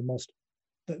probably one of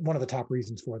the top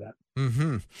reasons for that.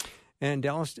 Mm-hmm. And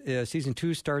Dallas, season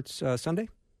 2 starts Sunday?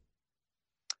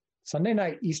 Sunday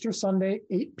night, Easter Sunday,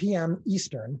 8 p.m.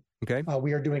 Eastern. Okay.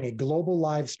 We are doing a global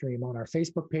live stream on our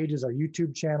Facebook pages, our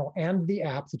YouTube channel, and the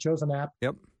app, the Chosen app,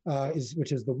 yep.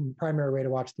 Which is the primary way to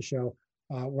watch the show.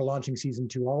 We're launching season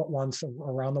 2 all at once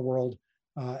around the world.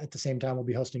 At the same time, we'll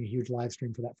be hosting a huge live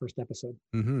stream for that first episode.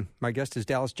 Mm-hmm. My guest is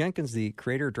Dallas Jenkins, the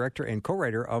creator, director, and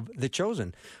co-writer of The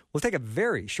Chosen. We'll take a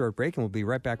very short break, and we'll be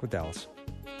right back with Dallas.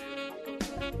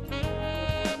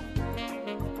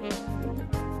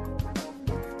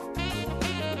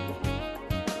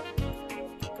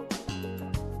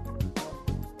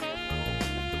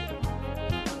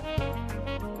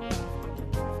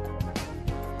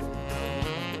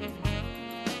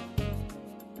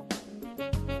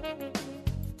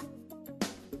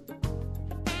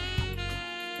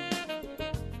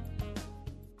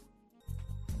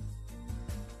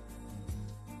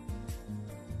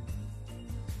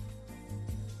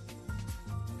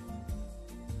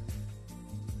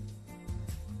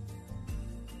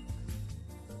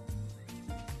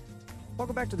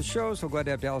 Welcome back to the show. So glad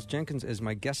to have Dallas Jenkins as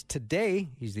my guest today.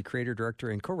 He's the creator, director,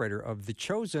 and co-writer of The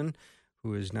Chosen,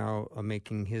 who is now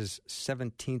making his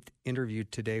 17th interview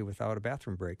today without a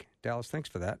bathroom break. Dallas, thanks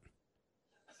for that.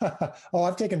 Oh,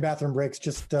 I've taken bathroom breaks,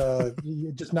 just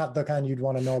not the kind you'd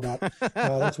want to know about.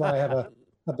 That's why I have a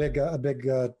big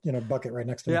bucket right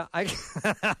next to me. Yeah,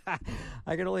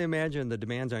 I can only imagine the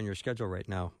demands on your schedule right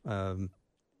now.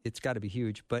 It's got to be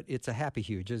huge, but it's a happy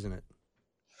huge, isn't it?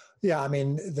 Yeah, I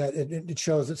mean, that it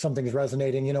shows that something is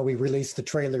resonating. You know, we released the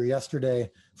trailer yesterday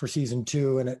for season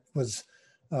 2, and it was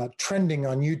trending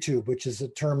on YouTube, which is a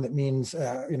term that means,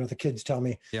 the kids tell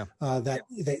me that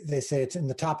they say it's in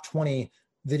the top 20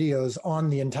 videos on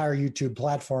the entire YouTube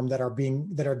platform that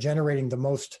are generating the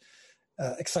most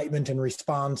excitement and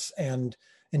response and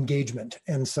engagement.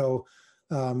 And so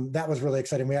that was really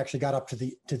exciting. We actually got up to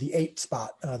the 8th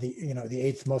spot, the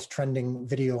 8th most trending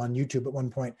video on YouTube at one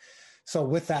point. So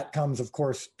with that comes, of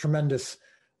course, tremendous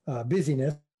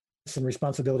busyness and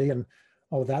responsibility and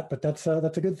all of that. But that's a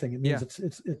good thing. It means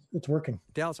it's working.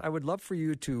 Dallas, I would love for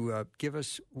you to give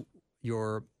us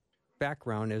your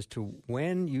background as to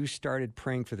when you started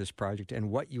praying for this project and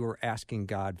what you were asking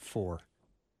God for,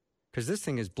 because this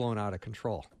thing is blown out of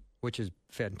control, which is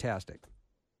fantastic.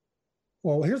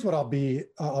 Well, here's what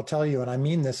I'll tell you, and I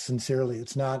mean this sincerely.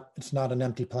 It's not an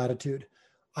empty platitude.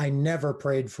 I never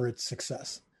prayed for its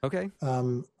success. Okay.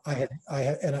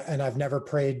 I've never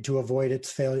prayed to avoid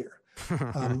its failure.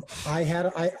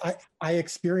 I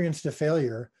experienced a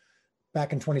failure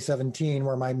back in 2017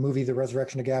 where my movie, The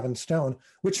Resurrection of Gavin Stone,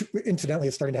 which incidentally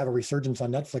is starting to have a resurgence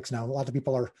on Netflix now. A lot of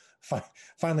people are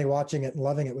finally watching it and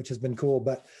loving it, which has been cool.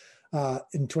 But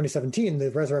in 2017, The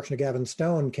Resurrection of Gavin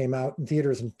Stone came out in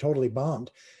theaters and totally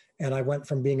bombed. And I went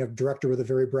from being a director with a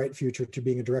very bright future to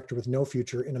being a director with no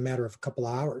future in a matter of a couple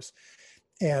of hours.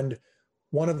 And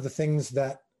one of the things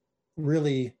that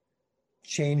really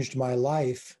changed my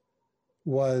life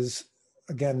was,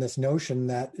 again, this notion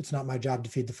that it's not my job to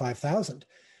feed the 5,000.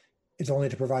 It's only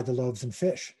to provide the loaves and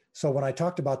fish. So when I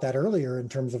talked about that earlier in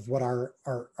terms of what our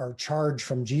charge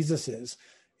from Jesus is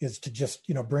to just,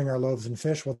 bring our loaves and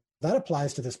fish. Well, that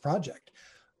applies to this project.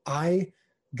 I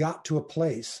got to a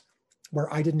place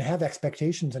where I didn't have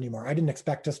expectations anymore. I didn't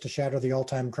expect us to shatter the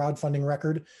all-time crowdfunding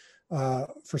record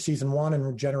for season 1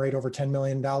 and generate over $10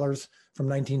 million from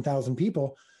 19,000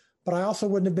 people. But I also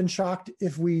wouldn't have been shocked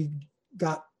if we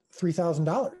got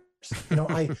 $3,000.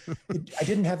 I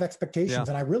didn't have expectations,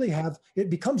 and I really have. It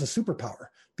becomes a superpower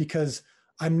because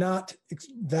I'm not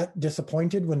that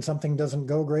disappointed when something doesn't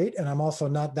go great. And I'm also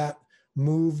not that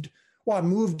moved well, I'm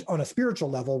moved on a spiritual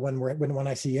level when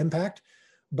I see impact.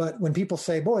 But when people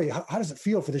say, boy, how does it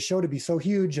feel for the show to be so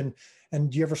huge? And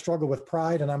do you ever struggle with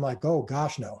pride? And I'm like, oh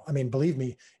gosh, no. I mean, believe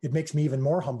me, it makes me even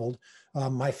more humbled.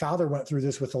 My father went through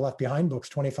this with the Left Behind books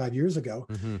 25 years ago.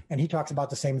 Mm-hmm. And he talks about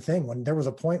the same thing. When there was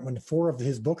a point when 4 of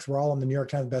his books were all on the New York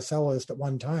Times bestseller list at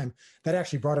one time, that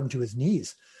actually brought him to his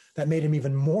knees. That made him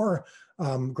even more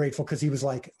grateful, because he was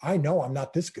like, I know I'm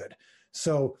not this good.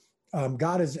 So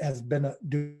God has been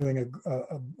doing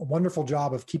a wonderful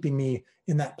job of keeping me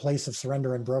in that place of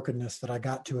surrender and brokenness that I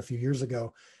got to a few years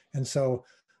ago. And so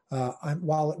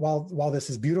while this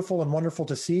is beautiful and wonderful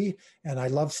to see, and I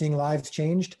love seeing lives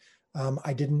changed,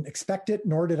 I didn't expect it,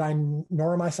 nor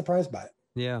am I surprised by it.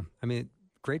 Yeah. I mean,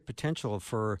 great potential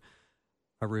for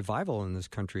a revival in this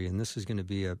country, and this is going to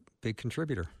be a big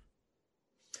contributor.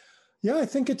 Yeah, I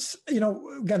think it's,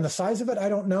 again, the size of it, I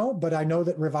don't know, but I know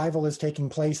that revival is taking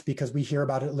place because we hear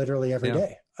about it literally every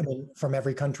day. I mean, from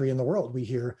every country in the world, we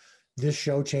hear, this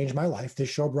show changed my life. This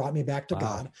show brought me back to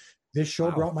God. This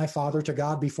show brought my father to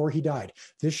God before he died.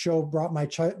 This show brought my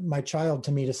child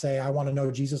to me to say, I want to know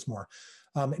Jesus more.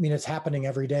 I mean, it's happening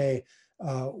every day.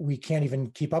 We can't even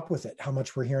keep up with it, how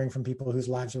much we're hearing from people whose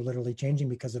lives are literally changing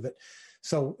because of it.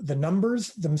 So the numbers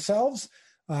themselves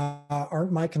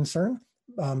aren't my concern.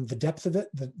 The depth of it,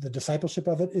 the discipleship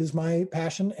of it is my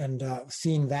passion. And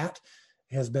seeing that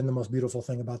has been the most beautiful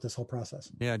thing about this whole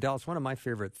process. Yeah, Dallas, one of my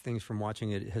favorite things from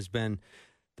watching it has been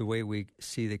the way we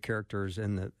see the characters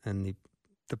and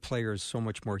the players so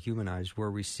much more humanized,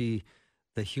 where we see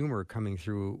the humor coming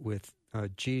through with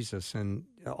Jesus. And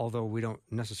although we don't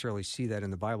necessarily see that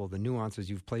in the Bible, the nuances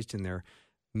you've placed in there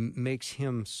makes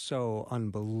him so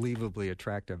unbelievably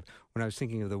attractive. When I was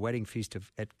thinking of the wedding feast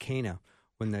at Cana,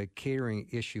 when the catering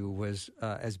issue was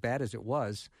as bad as it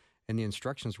was, and the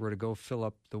instructions were to go fill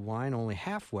up the wine only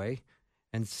halfway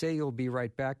and say you'll be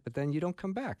right back, but then you don't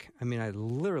come back. I mean, I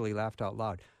literally laughed out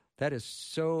loud. That is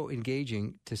so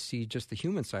engaging to see just the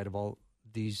human side of all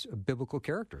these biblical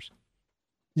characters.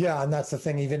 Yeah, and that's the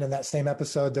thing. Even in that same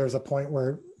episode, there's a point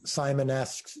where Simon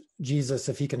asks Jesus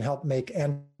if he can help make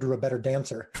Andrew a better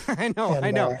dancer. I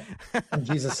know. And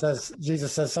Jesus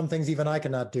says, some things even I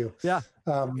cannot do. Yeah,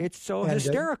 it's so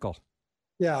hysterical.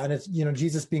 And it's,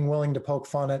 Jesus being willing to poke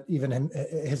fun at even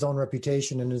his own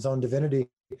reputation and his own divinity,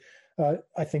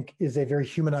 I think is a very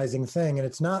humanizing thing. And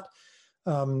it's not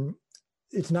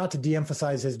to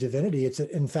de-emphasize his divinity. It's,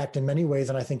 in fact, in many ways,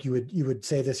 and I think you would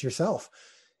say this yourself,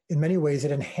 in many ways,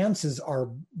 it enhances our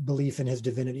belief in his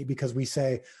divinity, because we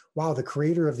say, wow, the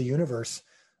creator of the universe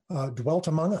dwelt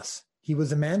among us. He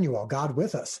was Emmanuel, God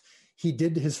with us. He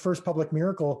did his first public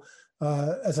miracle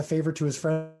as a favor to his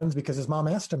friends because his mom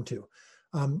asked him to.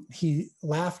 He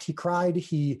laughed, he cried,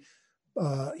 he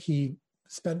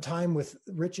spent time with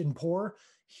rich and poor.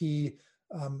 He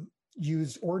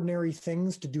used ordinary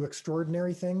things to do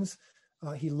extraordinary things.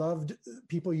 He loved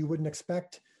people you wouldn't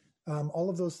expect. All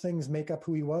of those things make up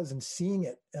who he was, and seeing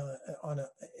it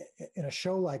in a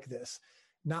show like this,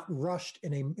 not rushed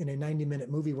in a 90-minute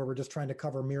movie where we're just trying to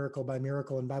cover miracle by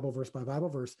miracle and Bible verse by Bible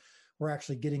verse, we're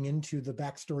actually getting into the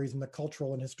backstories and the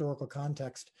cultural and historical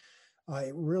context.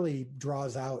 It really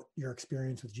draws out your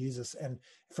experience with Jesus. And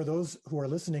for those who are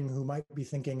listening who might be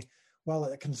thinking, well,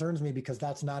 it concerns me because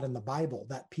that's not in the Bible.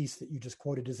 That piece that you just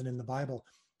quoted isn't in the Bible.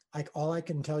 All I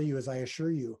can tell you is I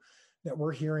assure you that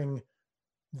we're hearing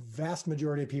vast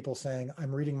majority of people saying,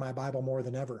 I'm reading my Bible more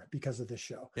than ever because of this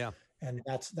show. Yeah. And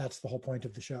that's the whole point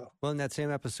of the show. Well, in that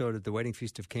same episode at the Wedding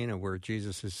Feast of Cana, where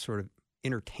Jesus is sort of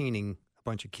entertaining a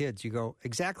bunch of kids, you go,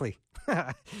 exactly.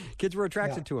 Kids were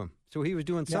attracted to him. So he was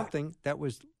doing something that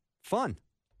was fun.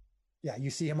 Yeah. You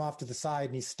see him off to the side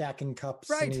and he's stacking cups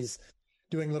and he's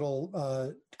doing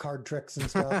little card tricks and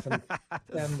stuff. And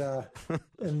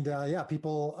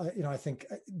people, I think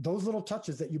those little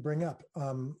touches that you bring up,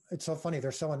 it's so funny.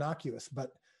 They're so innocuous,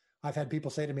 but I've had people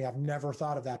say to me, I've never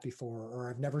thought of that before, or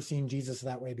I've never seen Jesus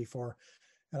that way before.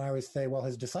 And I always say, well,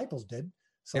 his disciples did.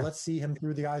 So let's see him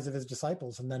through the eyes of his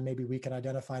disciples. And then maybe we can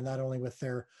identify not only with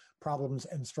their problems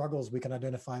and struggles, we can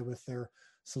identify with their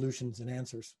solutions and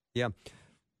answers. Yeah.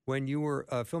 When you were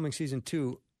filming season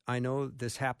 2, I know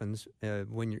this happens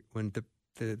when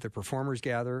the performers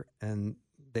gather and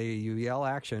you yell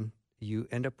action, you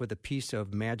end up with a piece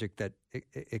of magic that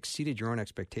exceeded your own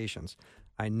expectations.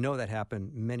 I know that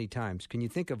happened many times. Can you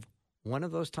think of one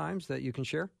of those times that you can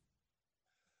share?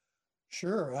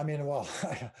 Sure. I mean, well,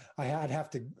 I'd have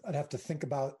to think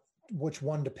about which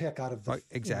one to pick out of the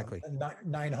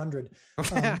 900.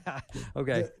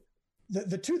 Okay.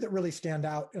 The two that really stand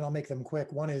out, and I'll make them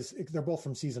quick. One is, they're both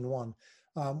from season 1,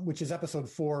 which is episode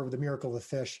 4, The Miracle of the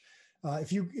Fish.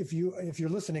 If you're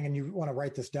listening and you want to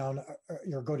write this down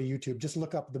or go to YouTube, just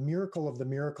look up the miracle of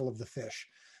the fish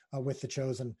with The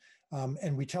Chosen,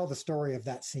 and we tell the story of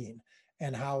that scene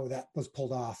and how that was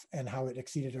pulled off and how it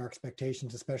exceeded our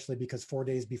expectations, especially because 4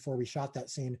 days before we shot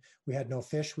that scene, we had no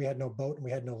fish, we had no boat, and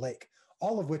we had no lake,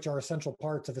 all of which are essential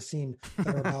parts of a scene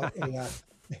that are about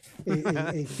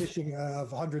a fishing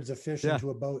of hundreds of fish into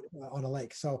a boat on a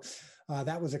lake. So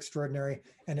that was extraordinary,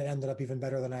 and it ended up even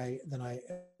better than I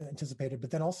anticipated. But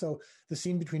then also the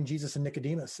scene between Jesus and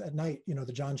Nicodemus at night,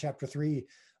 the John chapter 3,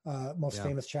 most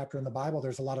famous chapter in the Bible.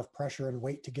 There's a lot of pressure and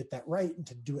weight to get that right and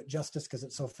to do it justice because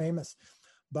it's so famous.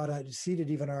 But it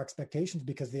exceeded even our expectations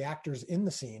because the actors in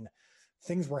the scene,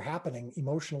 things were happening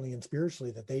emotionally and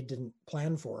spiritually that they didn't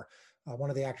plan for. One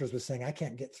of the actors was saying, "I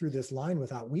can't get through this line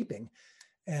without weeping."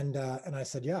 And I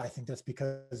said, yeah, I think that's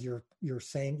because you're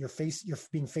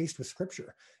being faced with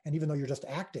Scripture. And even though you're just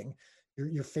acting,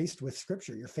 you're faced with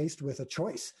Scripture. You're faced with a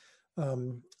choice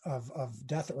of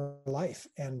death or life.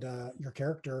 And your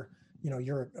character,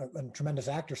 you're a tremendous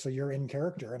actor, so you're in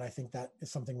character. And I think that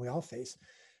is something we all face.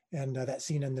 And that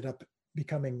scene ended up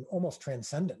becoming almost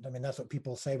transcendent. I mean, that's what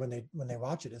people say when they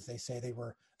watch it, is they say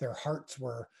their hearts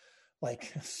were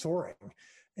like soaring.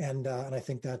 And I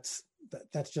think that's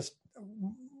just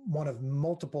one of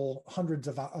multiple hundreds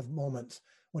of moments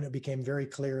when it became very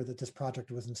clear that this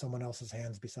project was in someone else's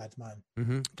hands besides mine.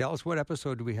 Mm-hmm. Dallas, what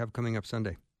episode do we have coming up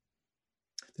Sunday?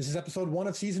 This is episode 1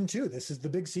 of season 2. This is the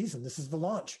big season. This is the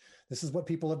launch. This is what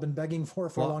people have been begging for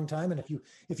a long time. And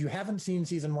if you haven't seen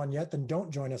season 1 yet, then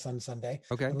don't join us on Sunday.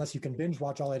 Okay. Unless you can binge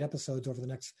watch all 8 episodes over the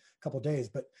next couple of days.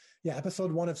 But yeah,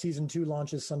 episode 1 of season 2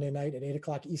 launches Sunday night at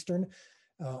 8:00 Eastern.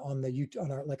 On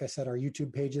our, like I said, our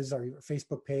YouTube pages, our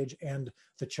Facebook page, and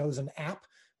the Chosen app,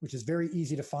 which is very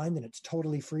easy to find, and it's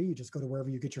totally free. You just go to wherever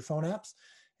you get your phone apps,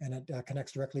 and it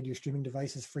connects directly to your streaming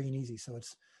devices, free and easy. So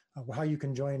it's how you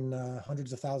can join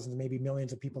hundreds of thousands, maybe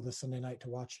millions of people this Sunday night to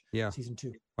watch season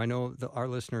 2. I know our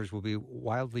listeners will be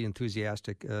wildly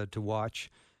enthusiastic to watch,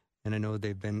 and I know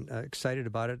they've been excited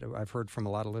about it. I've heard from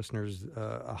a lot of listeners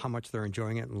how much they're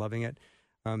enjoying it and loving it.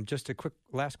 Just a quick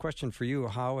last question for you.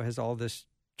 How has all this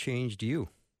changed you?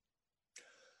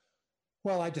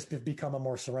 Well, I just have become a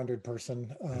more surrendered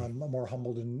person, a more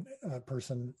humbled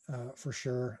person for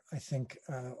sure. I think,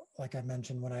 like I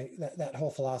mentioned, when that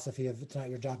whole philosophy of it's not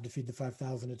your job to feed the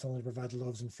 5,000, it's only to provide the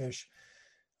loaves and fish,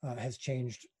 has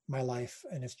changed my life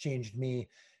and has changed me.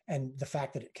 And the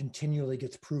fact that it continually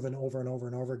gets proven over and over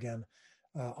and over again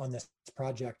on this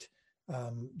project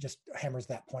just hammers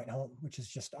that point home, which is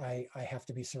just I have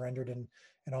to be surrendered, and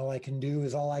all I can do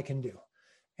is all I can do.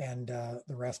 And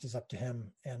the rest is up to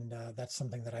him. And that's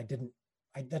something that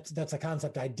that's a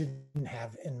concept I didn't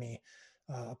have in me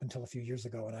up until a few years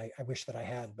ago. And I wish that I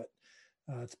had, but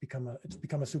it's become a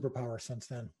superpower since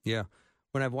then. Yeah.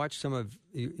 When I've watched some of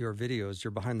your videos,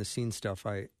 your behind the scenes stuff,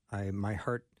 my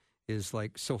heart is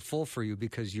like so full for you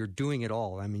because you're doing it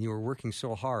all. I mean, you were working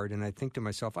so hard, and I think to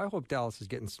myself, I hope Dallas is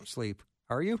getting some sleep.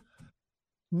 Are you?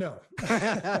 No,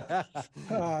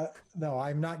 no,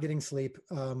 I'm not getting sleep.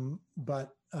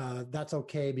 But that's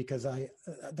okay because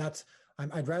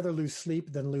I'd rather lose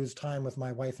sleep than lose time with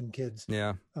my wife and kids.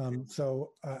 Yeah.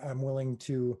 So I'm willing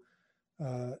to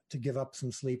give up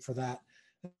some sleep for that.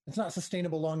 It's not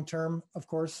sustainable long term, of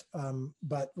course.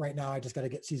 But right now I just got to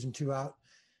get season 2 out,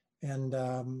 and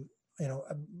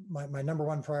my number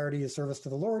one priority is service to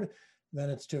the Lord. Then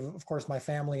it's to, of course, my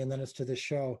family, and then it's to this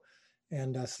show,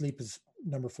 and sleep is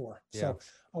number 4. Yeah. So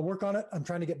I'll work on it. I'm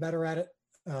trying to get better at it.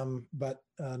 But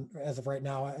as of right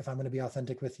now, if I'm going to be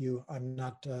authentic with you, I'm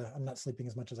not sleeping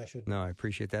as much as I should. No, I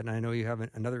appreciate that. And I know you have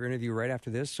another interview right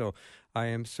after this. So I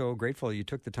am so grateful you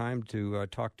took the time to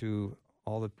talk to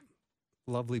all the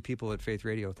lovely people at Faith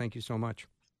Radio. Thank you so much.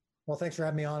 Well, thanks for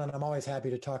having me on. And I'm always happy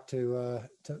to talk to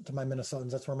my Minnesotans.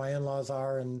 That's where my in-laws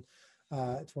are. And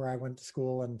it's where I went to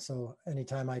school. And so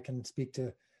anytime I can speak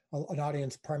to an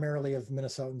audience primarily of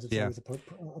Minnesotans, it's always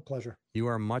a pleasure. You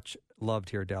are much loved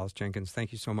here, Dallas Jenkins.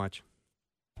 Thank you so much.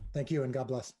 Thank you, and God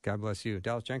bless. God bless you.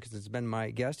 Dallas Jenkins has been my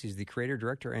guest. He's the creator,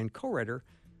 director, and co-writer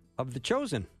of The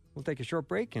Chosen. We'll take a short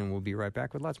break, and we'll be right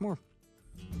back with lots more.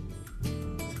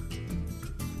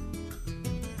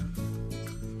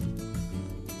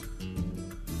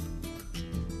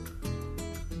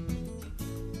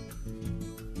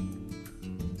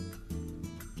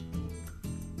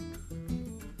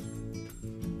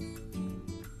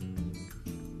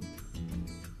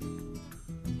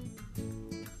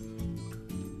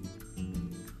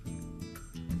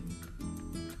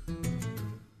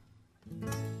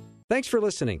 Thanks for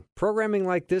listening. Programming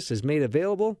like this is made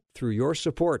available through your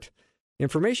support.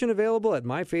 Information available at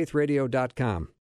myfaithradio.com.